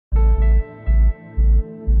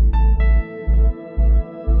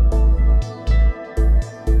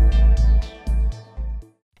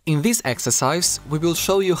In this exercise, we will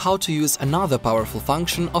show you how to use another powerful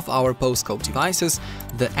function of our PoScope devices,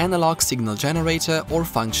 the analog signal generator or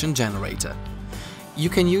function generator. You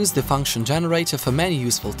can use the function generator for many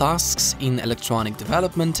useful tasks in electronic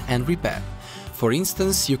development and repair. For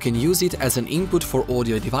instance, you can use it as an input for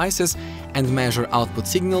audio devices and measure output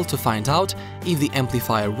signal to find out if the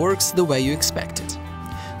amplifier works the way you expected.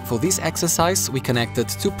 For this exercise, we connected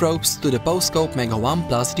two probes to the PoScope Mega 1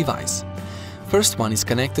 Plus device. First one is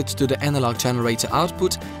connected to the analog generator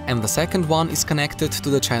output and the second one is connected to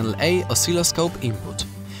the channel A oscilloscope input.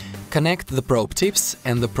 Connect the probe tips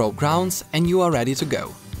and the probe grounds and you are ready to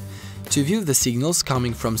go. To view the signals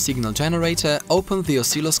coming from signal generator, open the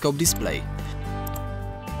oscilloscope display.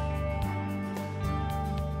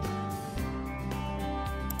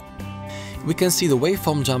 We can see the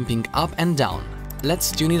waveform jumping up and down.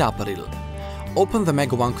 Let's tune it up a little. Open the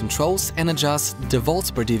Mega 1 controls and adjust the volts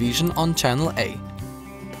per division on channel A.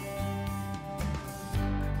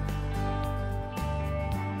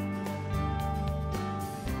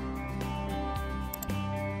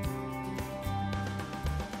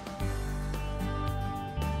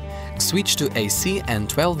 Switch to AC and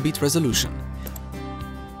 12-bit resolution.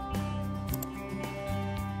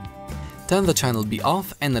 Turn the channel B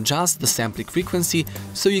off and adjust the sampling frequency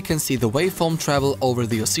so you can see the waveform travel over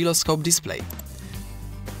the oscilloscope display.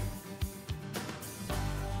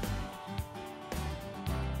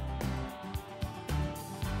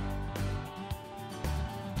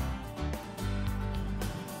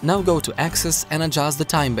 Now go to Axis and adjust the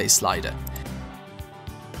time-based slider.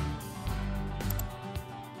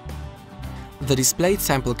 The displayed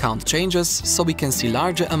sample count changes so we can see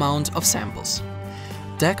larger amount of samples.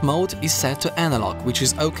 DAC mode is set to analog, which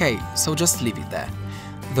is OK, so just leave it there.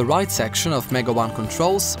 The right section of Mega 1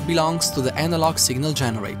 controls belongs to the analog signal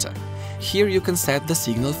generator. Here you can set the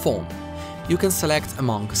signal form. You can select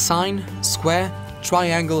among sine, square,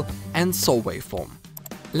 triangle and saw waveform.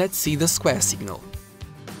 Let's see the square signal.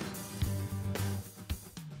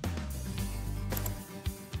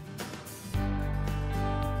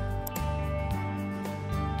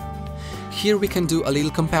 Here we can do a little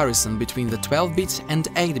comparison between the 12-bit and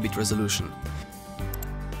 8-bit resolution.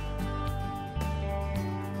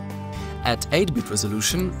 At 8-bit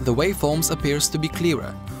resolution, the waveforms appears to be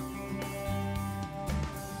clearer.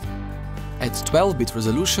 At 12-bit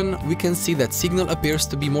resolution, we can see that signal appears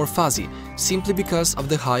to be more fuzzy, simply because of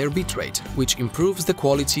the higher bitrate, which improves the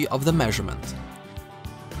quality of the measurement.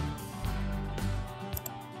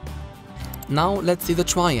 Now let's see the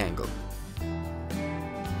triangle.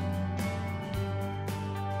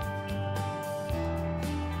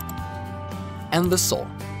 And the saw.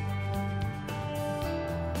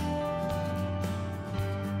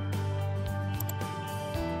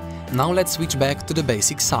 Now let's switch back to the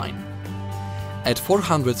basic sine. At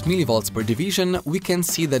 400 mV per division, we can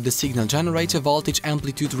see that the signal generator voltage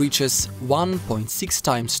amplitude reaches 1.6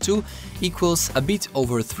 times 2 equals a bit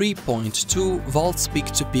over 3.2 volts peak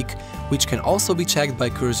to peak, which can also be checked by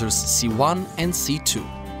cursors C1 and C2.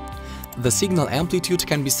 The signal amplitude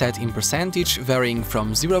can be set in percentage, varying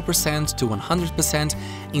from 0% to 100%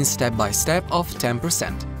 in step-by-step of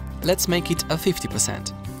 10%. Let's make it a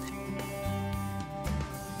 50%.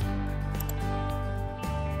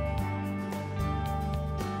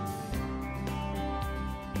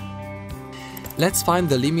 Let's find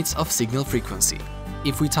the limits of signal frequency.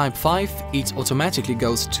 If we type 5, it automatically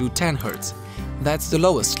goes to 10 Hz. That's the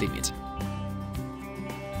lowest limit.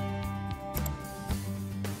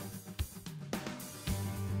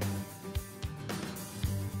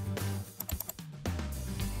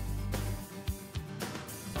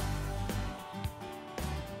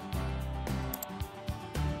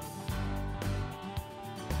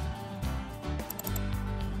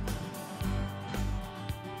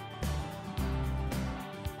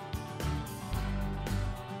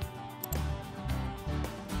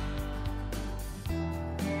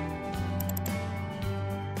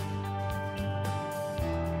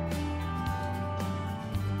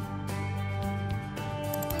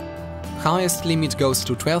 Highest limit goes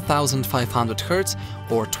to 12,500 Hz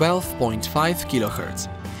or 12.5 kHz.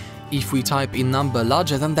 If we type in number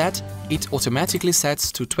larger than that, it automatically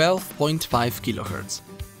sets to 12.5 kHz.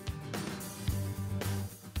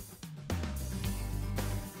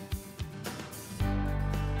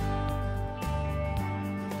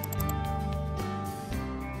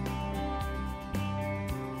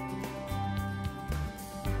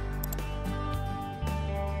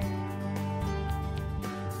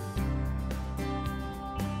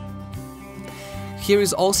 Here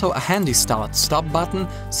is also a handy start-stop button,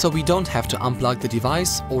 so we don't have to unplug the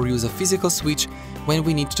device or use a physical switch when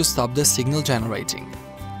we need to stop the signal generating.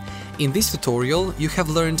 In this tutorial, you have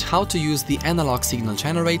learned how to use the analog signal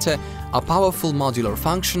generator, a powerful modular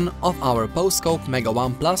function of our PoScope Mega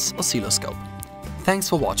 1 Plus oscilloscope. Thanks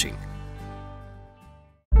for watching.